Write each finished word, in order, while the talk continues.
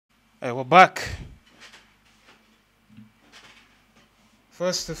Hey, we're back.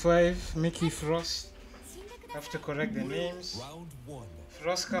 First to five, Mickey Frost. Have to correct the names.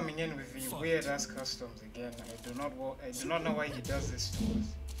 Frost coming in with the weird ass customs again. I do not know why he does this to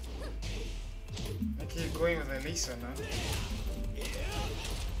us. Mickey going with Alisa now.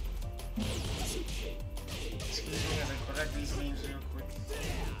 Excuse me as I correct these names real quick.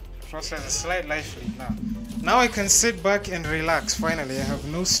 Frost has a slight life lead now. Now I can sit back and relax. Finally, I have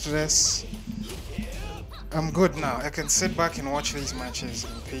no stress. I'm good now. I can sit back and watch these matches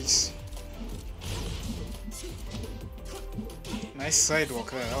in peace. Nice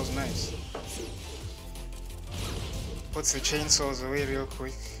sidewalk there. That was nice. Puts the chainsaws away real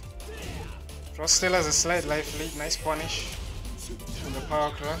quick. Frost still has a slight life lead. Nice punish from the power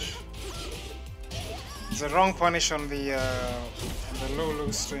crush. It's a wrong punish on the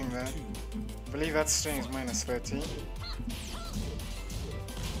low string there. I believe that string is minus 13.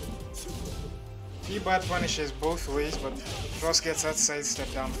 Few bad punishes both ways, but Frost gets that side step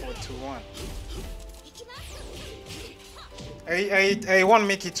down for 2-1. I want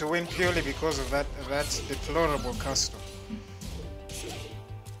Mickey to win purely because of that deplorable custom.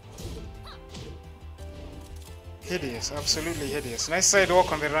 Hideous, absolutely hideous. Nice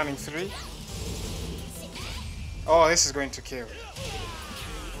sidewalk on the running 3. Oh, this is going to kill.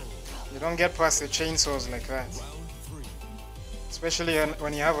 You don't get past the chainsaws like that. Especially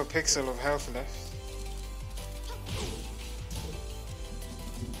when you have a pixel of health left.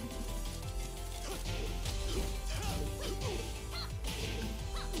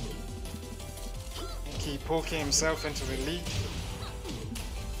 Mickey poking himself into the lead.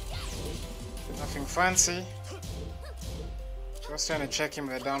 Nothing fancy. Just trying to check him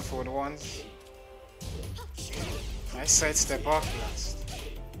with the down forward ones. Nice sidestep off blast.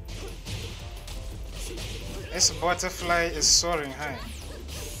 This butterfly is soaring high.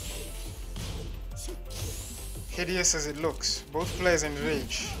 Hideous as it looks. Both players in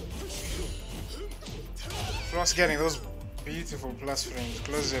rage. Frost getting those beautiful plus frames.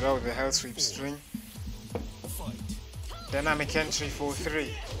 Closes it out with the hell sweep string. Dynamic entry 4-3.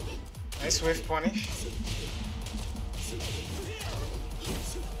 Nice whiff punish.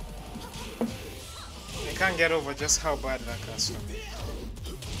 I can't get over just how bad that custom is.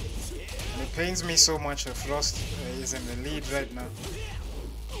 And it pains me so much that Frost is in the lead right now.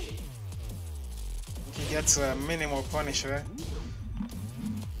 He gets a minimal punish there.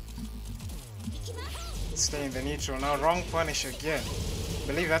 Stay in the neutral now. Wrong punish again. I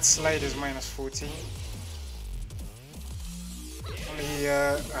believe that slide is minus 14. Only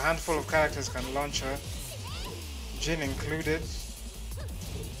a handful of characters can launch her. Jin included.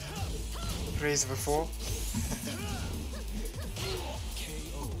 Praise before.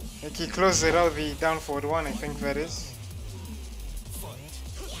 He closes it out the down forward 1, I think that is.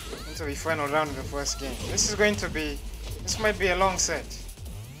 Into the final round of the first game. This might be a long set.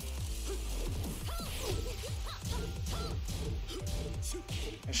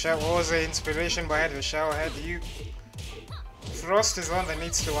 What was the inspiration behind the shower head? Frost is the one that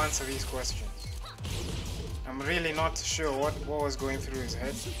needs to answer these questions. I'm really not sure what was going through his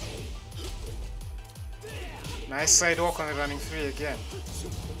head. Nice sidewalk on the running 3 again.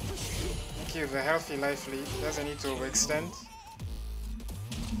 Mickey with a healthy life lead. Doesn't need to overextend.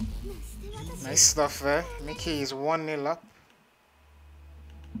 Nice stuff there. Mickey is 1-0 up.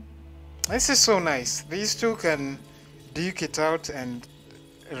 This is so nice. These two can duke it out and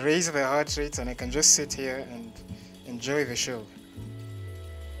raise their heart rates, and I can just sit here and enjoy the show.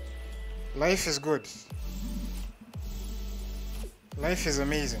 Life is good. Life is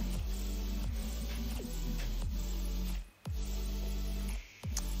amazing.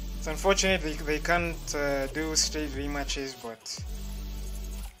 It's unfortunate they can't do straight rematches, but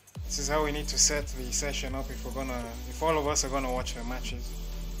this is how we need to set the session up if all of us are gonna watch the matches.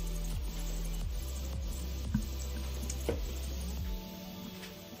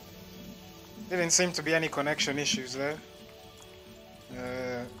 Didn't seem to be any connection issues there.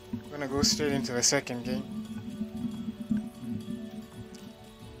 Gonna go straight into the second game.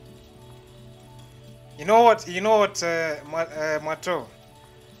 You know what, Mato?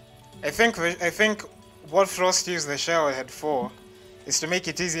 I think what Frost used the shower head for is to make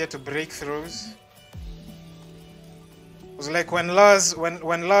it easier to break throws. It was like when Lars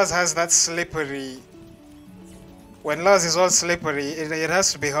has that slippery. When Lars is all slippery, it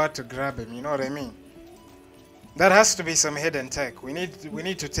has to be hard to grab him. You know what I mean? That has to be some hidden tech. We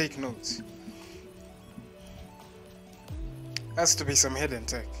need to take notes. Has to be some hidden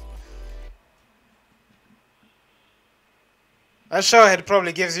tech. That shower head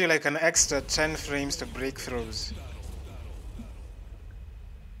probably gives you like an extra 10 frames to break throws.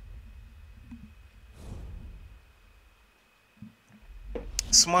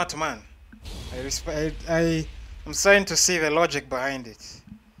 Smart man. I'm starting to see the logic behind it.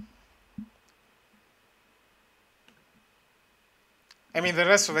 I mean, the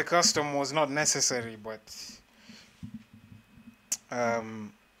rest of the custom was not necessary, but I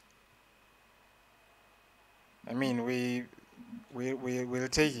mean, we'll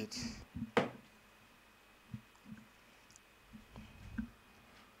take it.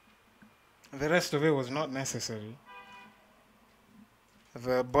 The rest of it was not necessary.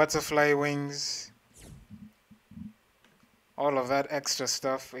 The butterfly wings, all of that extra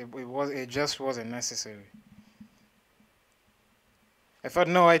stuff, it just wasn't necessary. I thought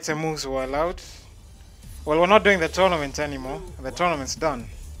no item moves were allowed. Well, we're not doing the tournament anymore. The tournament's done.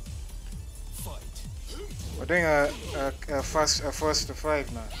 We're doing a first to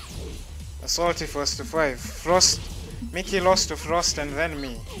 5 now. A salty first to 5. Frost. Mickey lost to Frost and then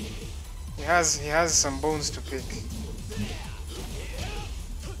me. He has some bones to pick.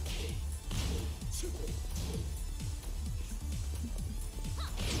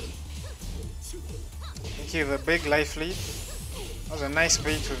 Mickey with a big life lead. That was a nice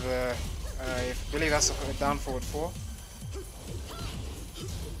bait with the, I believe that's a down forward 4.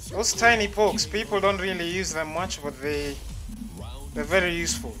 Those tiny pokes, people don't really use them much, but they're very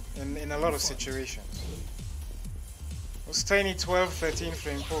useful in a lot of situations. Those tiny 12, 13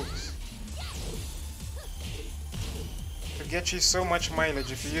 frame pokes could get you so much mileage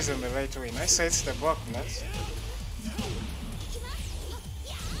if you use them the right way. Nice sidestep block, Lars.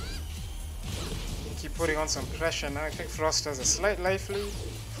 Keep putting on some pressure now. I think Frost has a slight life lead.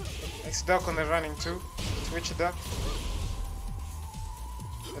 Nice duck on the running too. Twitch duck.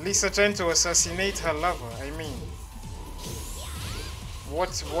 Alisa trying to assassinate her lover. I mean,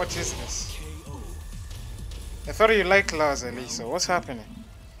 what is this? I thought you liked Lars, Alisa. What's happening?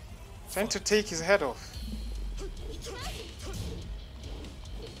 Trying to take his head off.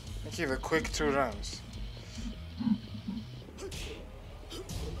 Give a quick 2 rounds.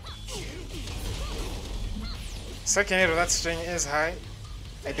 Second hit of that string is high.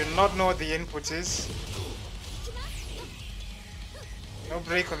 I do not know what the input is. No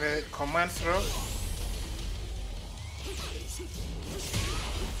break on the command throw.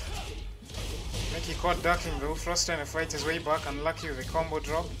 Mickey caught ducking though. Frost trying to fight his way back. Unlucky with the combo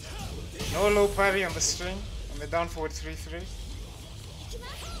drop. No low parry on the string. On the down forward 3-3.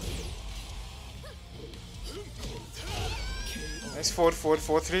 Nice forward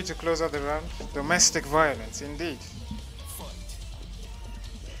 4-3 to close out the round. Domestic violence, indeed.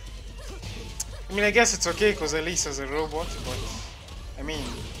 I mean, I guess it's okay because Alisa's a robot, but I mean,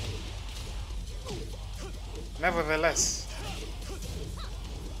 nevertheless.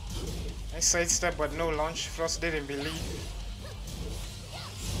 Nice sidestep, but no launch. Frost didn't believe.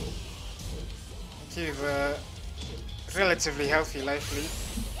 Give a relatively healthy life lead.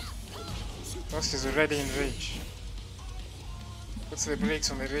 Frost is already in rage. Puts the brakes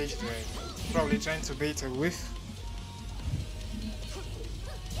on the rage drive. Probably trying to bait a whiff.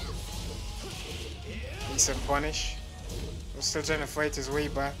 Decent punish. Was still trying to fight his way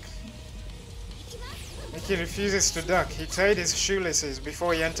back. Mickey refuses to duck. He tied his shoelaces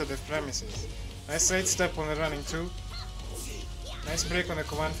before he entered the premises. Nice side step on the running too. Nice break on the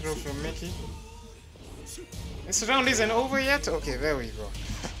command throw from Mickey. This round isn't over yet? Okay, there we go.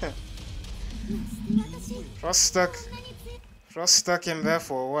 Frost stuck him there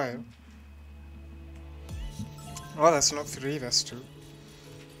for a while. Oh, that's not 3, that's 2.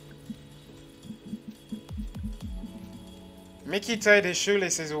 Mickey tied his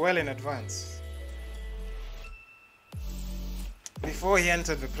shoelaces well in advance. Before he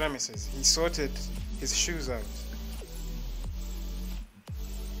entered the premises, he sorted his shoes out.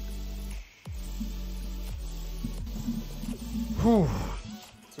 Whew.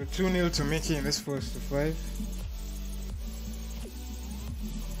 So 2-0 to Mickey in this first to 5.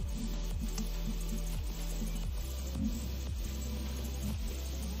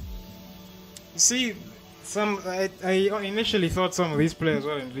 You see, I initially thought some of these players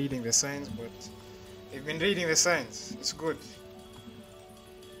weren't reading the signs, but they've been reading the signs. It's good.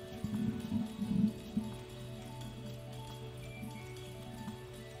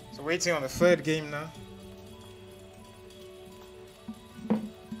 So waiting on the 3rd game now.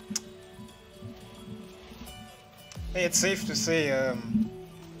 Hey, it's safe to say,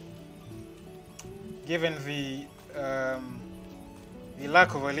 given the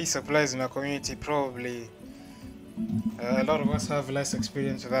lack of Alisa players in our community, probably a lot of us have less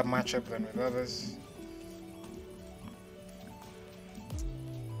experience with that matchup than with others.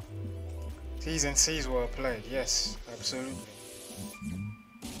 T's and C's were applied, yes, absolutely.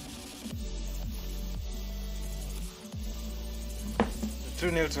 The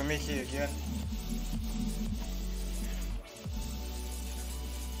 2-0 to Mickey again.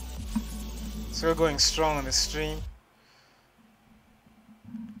 Still going strong on the stream.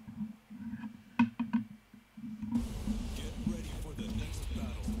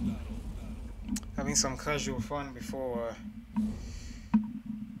 Having some casual fun before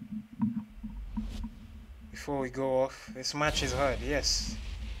we go off. This match is hard, yes.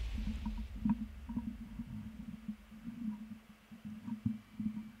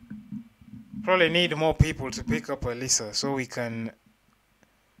 Probably need more people to pick up Alisa so we can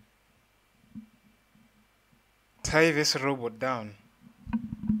tie this robot down.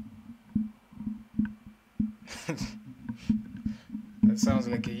 That sounds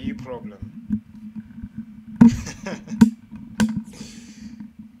like a you problem.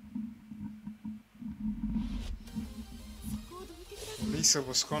 Alisa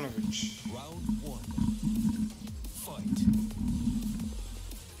Boskonovic. Round 1. Fight.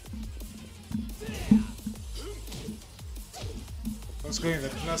 I was going the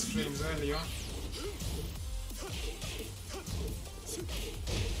plus frames earlier.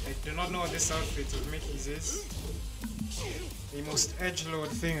 I do not know what this outfit of Mickey's is. The most edgelord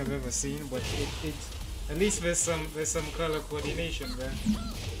thing I've ever seen, but it at least there's some color coordination there.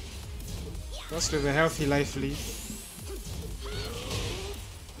 Just with a healthy life lead.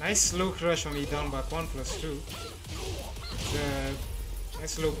 Nice slow crush on the down back 1+2.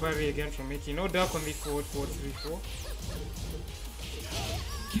 Nice slow parry again from Mickey. No duck on the forward 4-3-4.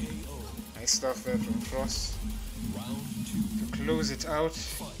 Nice stuff there from Frost. To close it out.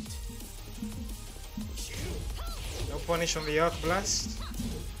 No punish on the arc blast.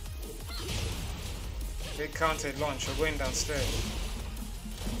 Big counter launch. We're going downstairs.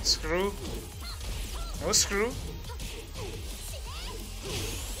 Screw. No screw.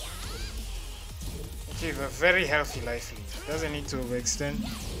 Okay, a very healthy life lead. Doesn't need to overextend.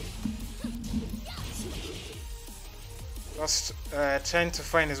 Just trying to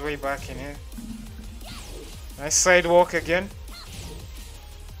find his way back in here. Nice sidewalk again.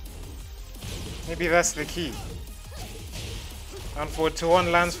 Maybe that's the key. And for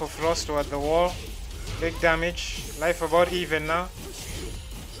 2-1 lands for Frost toward the wall. Big damage. Life about even now.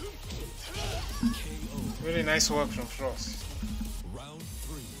 Really nice work from Frost. Round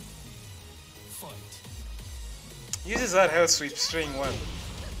 3. Fight. Uses that hell sweep string well.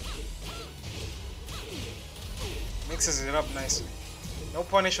 Mixes it up nicely. No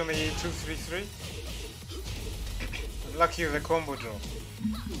punish on the 2-3-3. Lucky with the combo draw.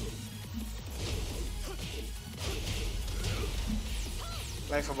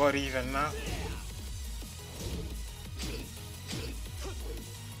 Life about even now.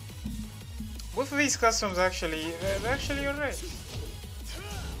 Both of these customs actually, they're actually alright.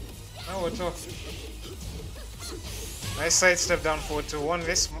 Now we're talking. Nice sidestep down 4-1.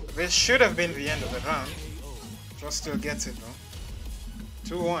 This should have been the end of the round. Frost still gets it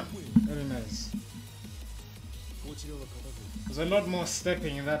though. 2-1. Very nice. There's a lot more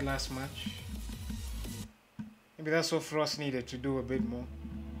stepping in that last match. Maybe that's what Frost needed to do a bit more.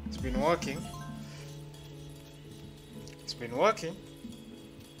 It's been working. It's been working.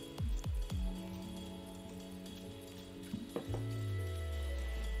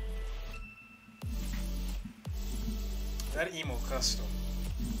 That emo custom.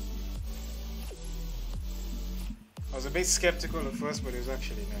 I was a bit skeptical at first, but it was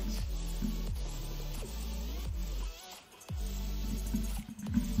actually nice.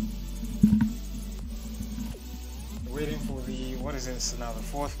 Waiting for the, what is this now, the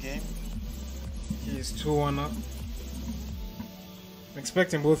 4th game. He is 2-1 up. I'm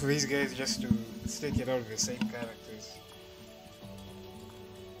expecting both of these guys just to stick it out with the same characters.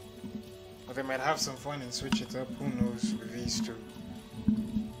 Or they might have some fun and switch it up, who knows with these two.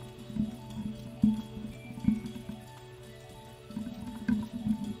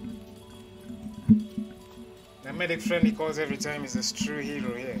 The medic friend he calls every time is a true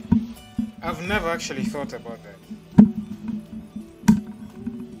hero here. I've never actually thought about that.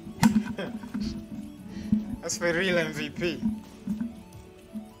 That's the real MVP.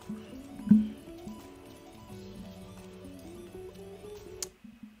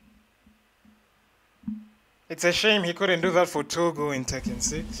 It's a shame he couldn't do that for Togo in Tekken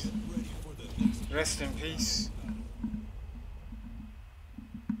 6. Rest in peace.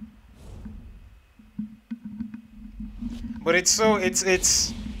 But it's so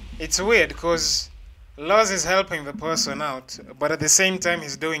it's weird because Lars is helping the person out, but at the same time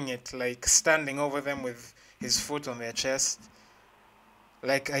he's doing it like standing over them with his foot on their chest.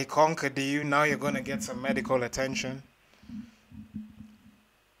 Like, I conquered you, now you're gonna get some medical attention.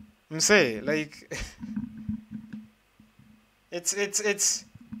 I'm saying, like, It's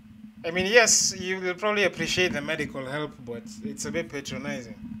I mean, yes, you will probably appreciate the medical help, but it's a bit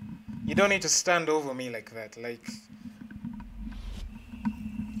patronizing. You don't need to stand over me like that. Like,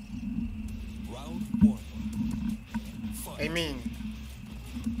 Round one. I Fight. mean,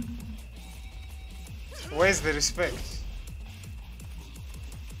 where's the respect?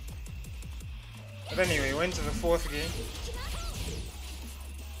 But anyway, went to the fourth game.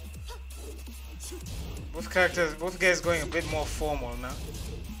 Both guys going a bit more formal now.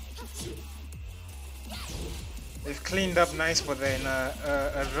 They've cleaned up nice, but they're in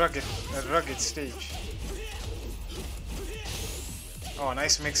a rugged stage. Oh,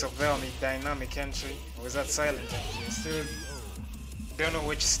 nice mix up there on the dynamic entry. Or was that silent entry? Still don't know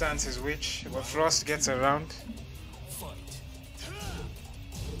which stance is which, but Frost gets around. Fight.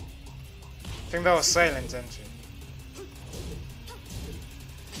 I think that was silent entry.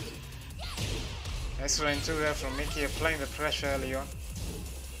 Nice line 2 there from Mickey, applying the pressure early on.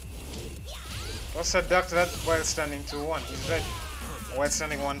 Also ducked that while standing 2-1. He's ready. While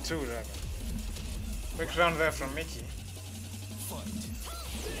standing 1-2 rather. Quick round there from Mickey.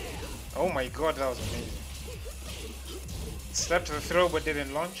 Oh my god, that was amazing. Stepped to the throw but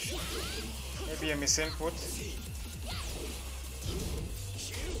didn't launch. Maybe a misinput.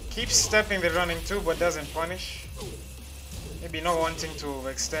 Keeps stepping the running 2 but doesn't punish. Maybe not wanting to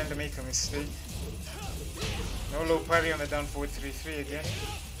extend and make a mistake. No low parry on the down forward 3-3 again.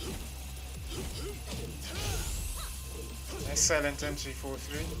 Nice silent entry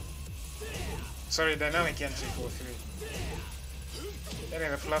 4-3. Sorry, dynamic entry 4-3.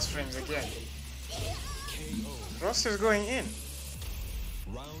 Getting the plus frames again. Frost is going in.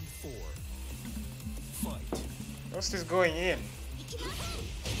 Round four. Fight. Frost is going in.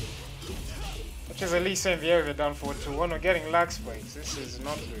 Which is Alisa in the area down forward 2-1. We're getting lag spikes. This is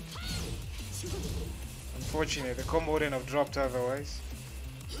not good. Unfortunately, the combo wouldn't have dropped otherwise.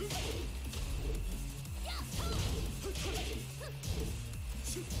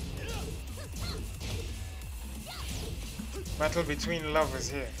 Battle between lovers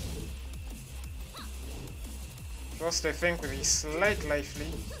here. Frost, I think, with his slight life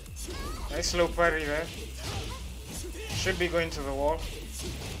lead. Nice low parry there. Should be going to the wall.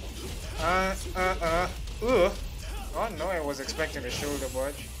 Oh no, I was expecting a shoulder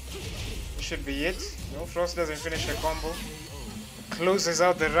barge. This should be it. No, Frost doesn't finish the combo. Closes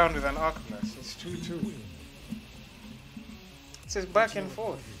out the round with an arc blast. It's 2-2. It says back and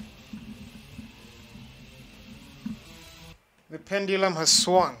forth. The pendulum has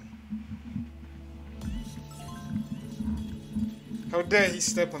swung. How dare he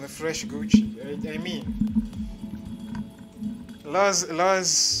step on the fresh Gucci? I mean,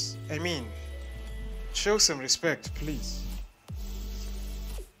 Lars, I mean, show some respect, please.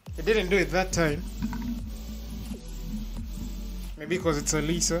 He didn't do it that time. Maybe because it's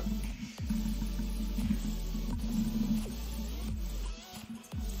Alisa.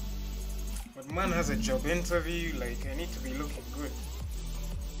 But man has a job interview, like I need to be looking good.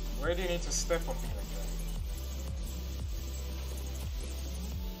 Why do you need to step on me like that?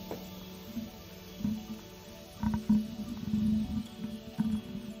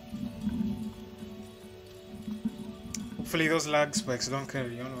 Hopefully those lag spikes don't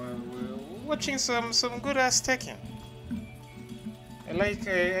carry on. We're watching some good ass Tekken.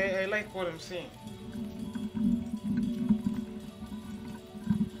 I like what I'm seeing.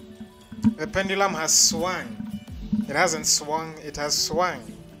 The pendulum has swung. It hasn't swung, it has swung.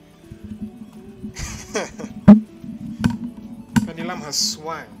 Pendulum has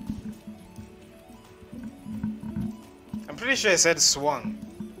swung. I'm pretty sure I said swung.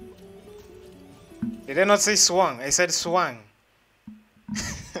 Did I not say swung? I said swung.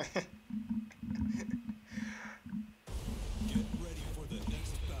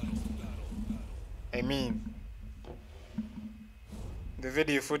 I mean, the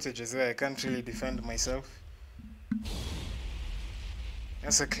video footage is there. I can't really defend myself.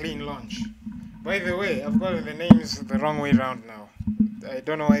 That's a clean launch. By the way, I've got the names the wrong way around now. I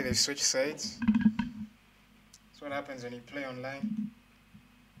don't know why they switched sides. That's what happens when you play online.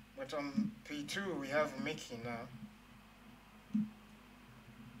 But on P2 we have Mickey now.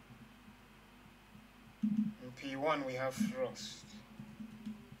 In P1 we have Frost.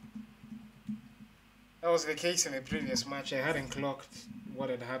 That was the case in the previous match. I hadn't clocked what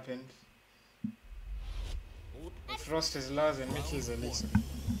had happened. Frost is Lars and Mickey is Alisa.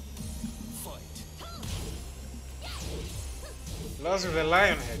 Lars with a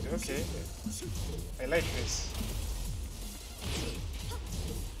lion head, okay. I like this.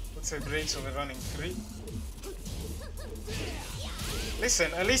 What's a great on the running 3? Listen,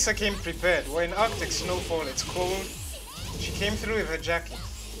 Alisa came prepared. We're in Arctic snowfall, it's cold. She came through with her jacket.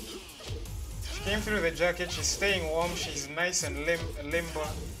 She came through the jacket. She's staying warm. She's nice and limber.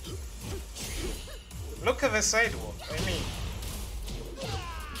 Look at the sidewalk. I mean,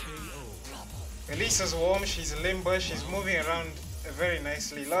 Alisa's warm. She's limber. She's moving around very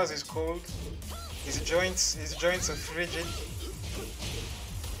nicely. Lars is cold. His joints are frigid.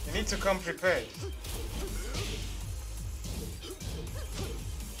 You need to come prepared.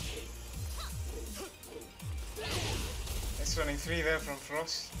 Nice running 3 there from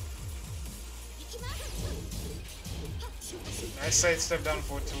Frost. Nice side step down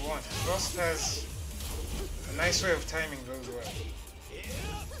 4-2-1. Frost has a nice way of timing those well.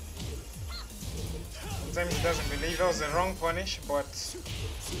 Sometimes he doesn't believe that was the wrong punish, but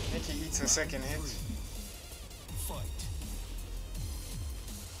Mickey eats a second hit.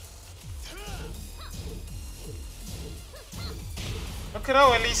 Look at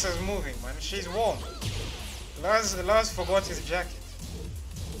how Alisa's moving, man. She's warm. Lars forgot his jacket.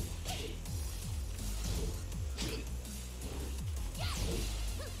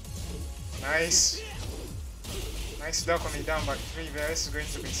 Nice. Nice duck on the down back 3 there. This is going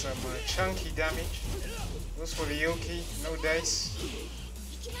to be some chunky damage. Goes for the Yoki. No dice.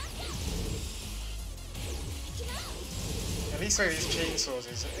 Alisa with these chainsaws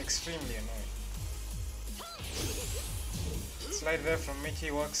is extremely annoying. Slide there from Mickey,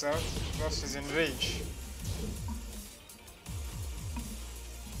 works out. Frost is in rage.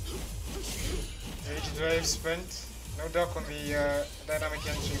 Rage drive spent. No duck on the dynamic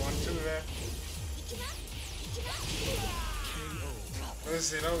entry 1-2 there.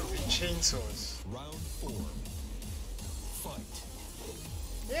 Those, you know, the chainsaws. Round 4. Fight.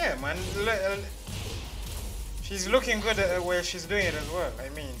 Yeah, man. She's looking good at where she's doing it as well. I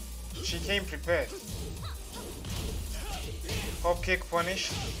mean, she came prepared. Hop kick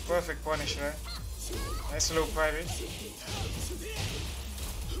punish. Perfect punish there. Nice low parry.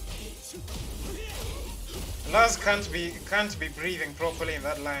 Lars can't be breathing properly in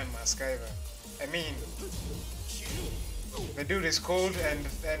that lion mask either. I mean, the dude is cold and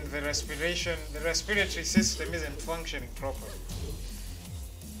the respiratory system isn't functioning properly.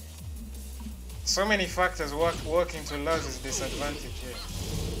 So many factors working to Lars' disadvantage here.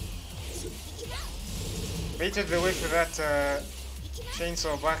 Baited the way for that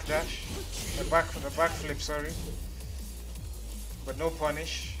chainsaw backdash, the backflip, sorry, but no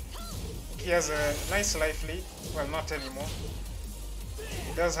punish. He has a nice life lead. Well, not anymore.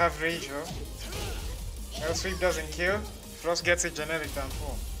 He does have rage though. L sweep doesn't kill. Frost gets a generic down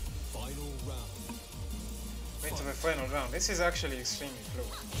 4. Final round. Into the final round. This is actually extremely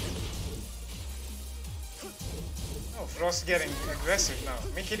close. Oh, Frost getting aggressive now.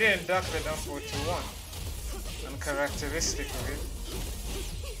 Mickey didn't duck the down 4-2-1. Uncharacteristic of it.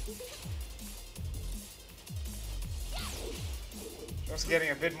 Frost getting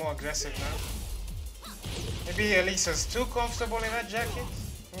a bit more aggressive now. Maybe Alisa's too comfortable in that jacket?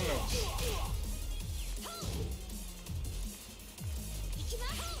 Who knows?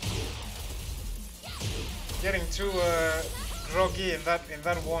 Getting too groggy in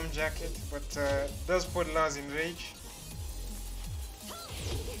that warm jacket, but does put Lars in rage.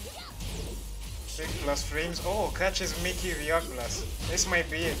 Big plus frames. Oh, catches Mickey the Arc Blast. This might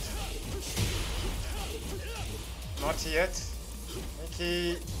be it. Not yet.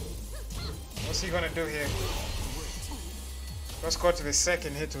 Mickey, what's he gonna do here? Just got to the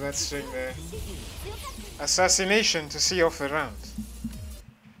second hit of that string there. Assassination to see off the round.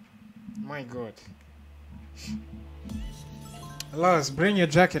 My god. Lars, bring your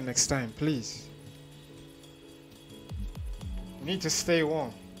jacket next time, please. You need to stay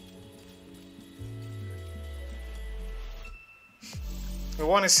warm. We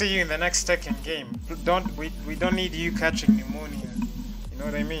want to see you in the next Tekken game. We don't need you catching pneumonia. You know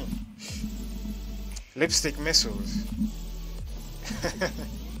what I mean? Lipstick missiles.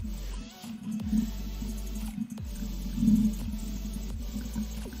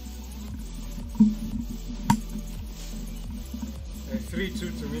 A 3-2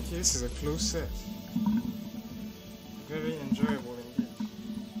 to Mickey. This is a close set. Very enjoyable indeed.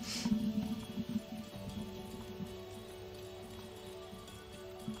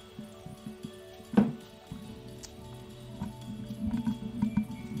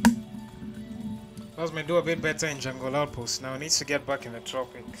 Lars may do a bit better in jungle outpost now. He needs to get back in the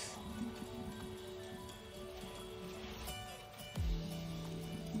tropics.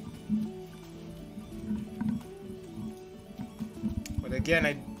 But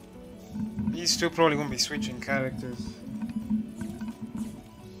again, these two probably won't be switching characters.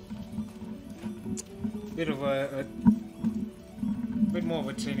 Bit of a bit more of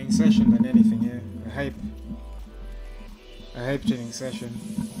a training session than anything here. A hype. A hype training session.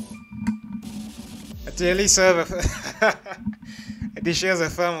 At Alisa, she has a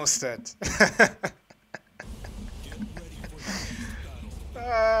thermostat.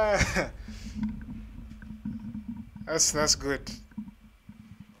 Ah, that's good.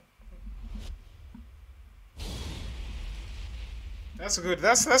 That's good.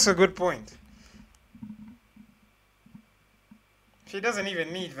 That's a good point. She doesn't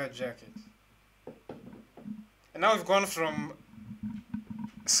even need that jacket. And now we've gone from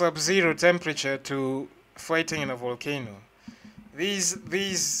sub-zero temperature to fighting in a volcano.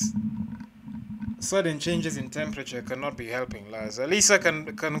 These sudden changes in temperature cannot be helping Lars. Alisa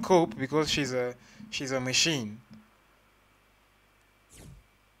can cope because she's a machine.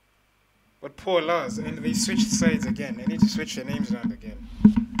 But poor Lars, and they switched sides again. They need to switch their names around again.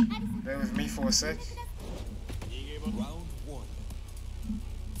 Bear with me for a sec. Round one.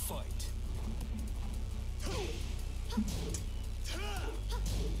 Fight.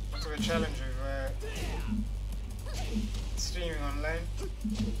 To a challenge with streaming online.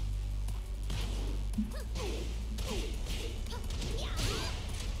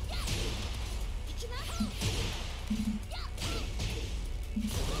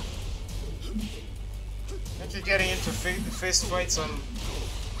 Mickey getting into fist fights on.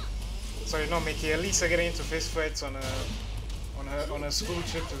 Sorry, not Mickey. Alisa getting into fist fights on a school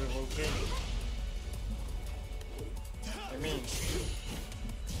trip to the volcano. I mean,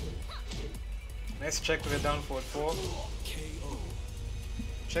 let's check with the down forward 4.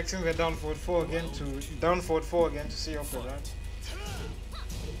 Checks in the down forward 4 again to see off the run.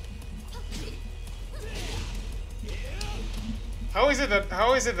 How is it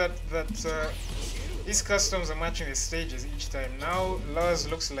that these customs are matching the stages each time? Now Lars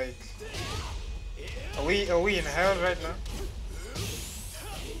looks like, are we in hell right now?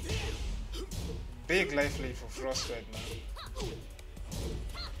 Big life lead for Frost right now.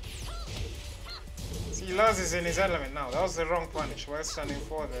 See, Lars is in his element now. That was the wrong punish. While standing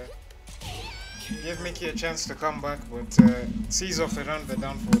 4 there, give Mickey a chance to come back, but sees off the run the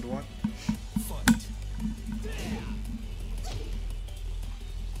down forward 1.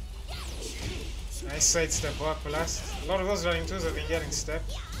 Nice side step back blast. A lot of those running 2s have been getting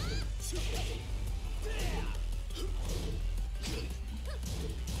stepped.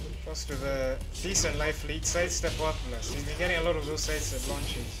 First with a decent life lead, side step back blast. He's been getting a lot of those side step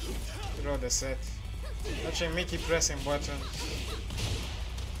launches throughout the set. Watching Mickey pressing button.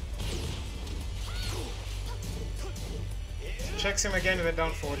 Checks him again with a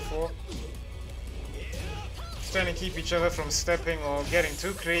down forward 4. Trying to keep each other from stepping or getting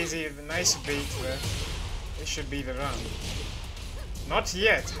too crazy. Nice bait there. This should be the round. Not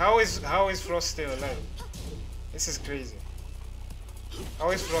yet. How is Frost still alive? This is crazy.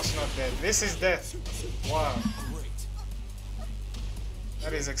 How is Frost not dead? This is death. Wow.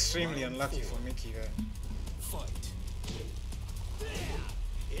 That is extremely unlucky for Mickey there.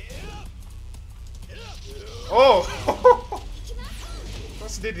 Oh!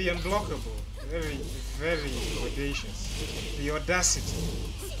 Frost did the unblockable. Very, very audacious. The audacity.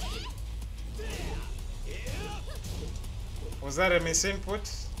 Was that a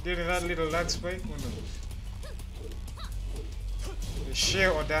misinput? During that little lag spike? Who knows? The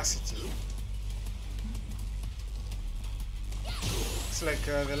sheer audacity. It's like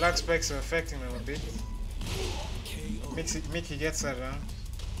the lag spikes are affecting them a bit. Mickey gets that round.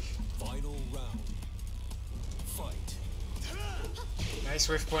 Final round. Fight. Nice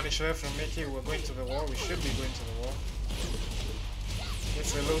wave punish there from Mickey. We're going to the wall. We should be going to the wall.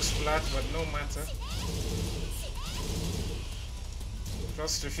 It's a low splat, but no matter.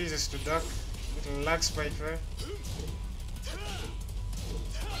 Frost refuses to duck. Little lag spike there.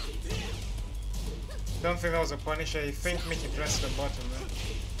 Don't think that was a punish. I think Mickey pressed the button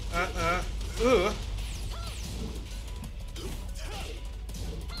there. Ooh.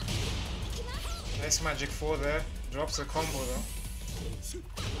 Nice magic 4 there. Drops the combo though.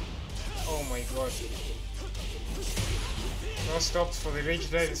 Oh my god. Frost stops for the rage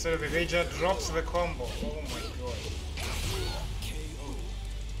drive instead of the rager. Drops the combo. Oh my god.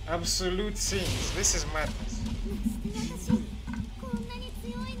 Absolute scenes. This is madness.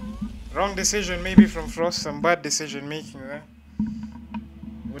 Wrong decision maybe from Frost. Some bad decision making there.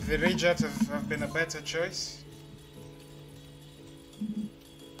 Would the rager have been a better choice?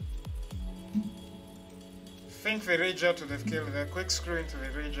 I think the rage out would have killed. The quick screw into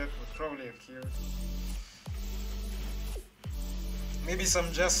the rage out would probably have killed. Maybe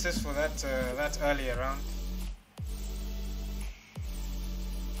some justice for that earlier round.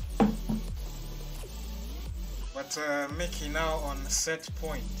 But Mickey now on set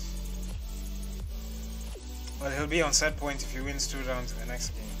point. Well, he'll be on set point if he wins 2 rounds in the next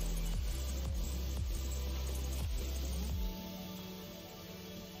game.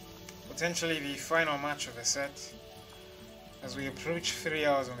 Potentially the final match of the set as we approach 3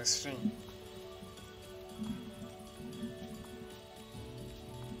 hours on the stream.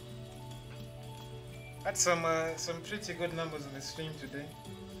 Had some pretty good numbers on the stream today.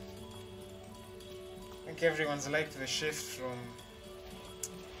 I think everyone's liked the shift from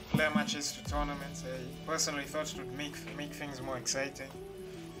player matches to tournaments. I personally thought it would make things more exciting.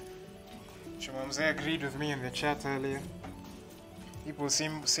 Chumamze agreed with me in the chat earlier. People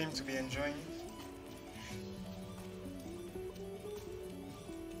seem to be enjoying it.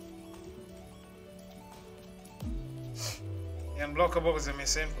 The unblockable is a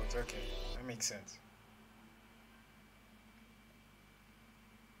misinput. Okay, that makes sense.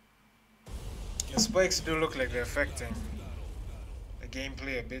 The spikes do look like they're affecting the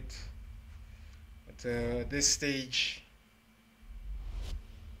gameplay a bit, but at this stage,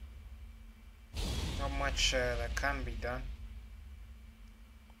 not much that can be done.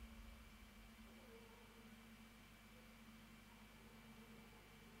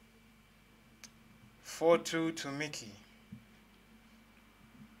 (4-2) to Mickey.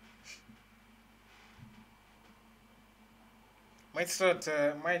 Might start,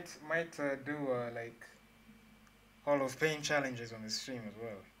 might do like Hall of Pain challenges on the stream as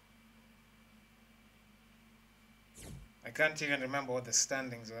well. I can't even remember what the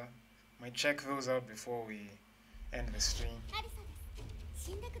standings are. Might check those out before we end the stream.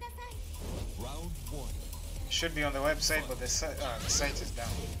 Round 1. It should be on the website, but the site is down.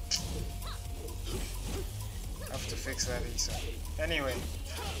 Have to fix that, Alisa. Anyway,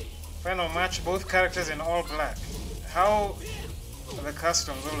 final match, both characters in all black. How are the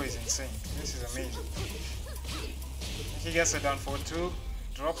customs always insane? This is amazing. He gets it down 4-2,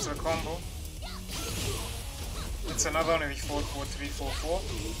 drops the combo. It's another one with 4-4-3, 4-4.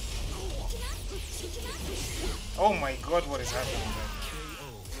 Oh my god, what is happening there?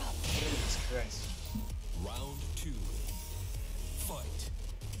 Jesus Christ. Round 2. Fight.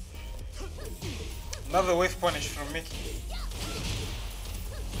 Another whiff punish from Mickey.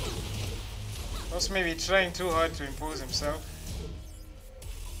 Ross may be trying too hard to impose himself.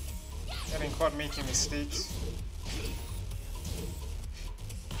 Getting caught making mistakes.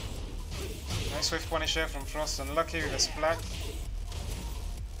 Nice whiff punisher from Frost, unlucky with a splat.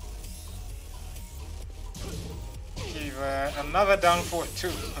 Give another down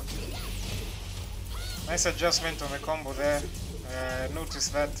 4-2. Nice adjustment on the combo there. Notice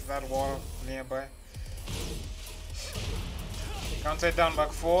that wall nearby. Counter down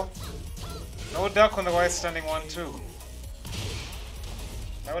back 4. No duck on the white standing 1-2.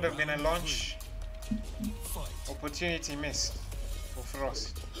 That would have been a launch. Opportunity missed for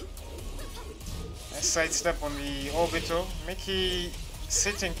Frost. Nice sidestep on the orbital. Mickey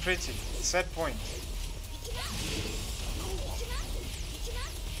sitting pretty. Set point.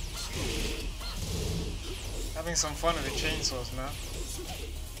 Having some fun with the chainsaws now.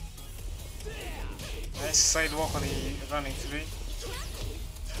 Nice sidewalk on the running 3.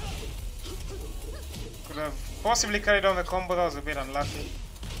 Could have possibly carried on the combo, that was a bit unlucky.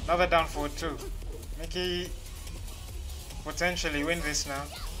 Another down 4-2. Mickey potentially win this now.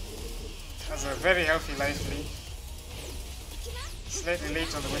 Has a very healthy life lead. Slightly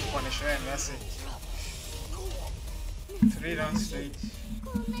late on the whip punisher, and that's it. 3 rounds straight.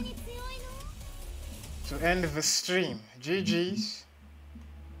 To end the stream. GG's.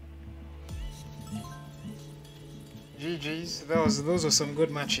 GG's. Those were some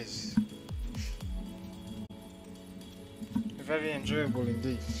good matches. Very enjoyable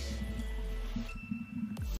indeed.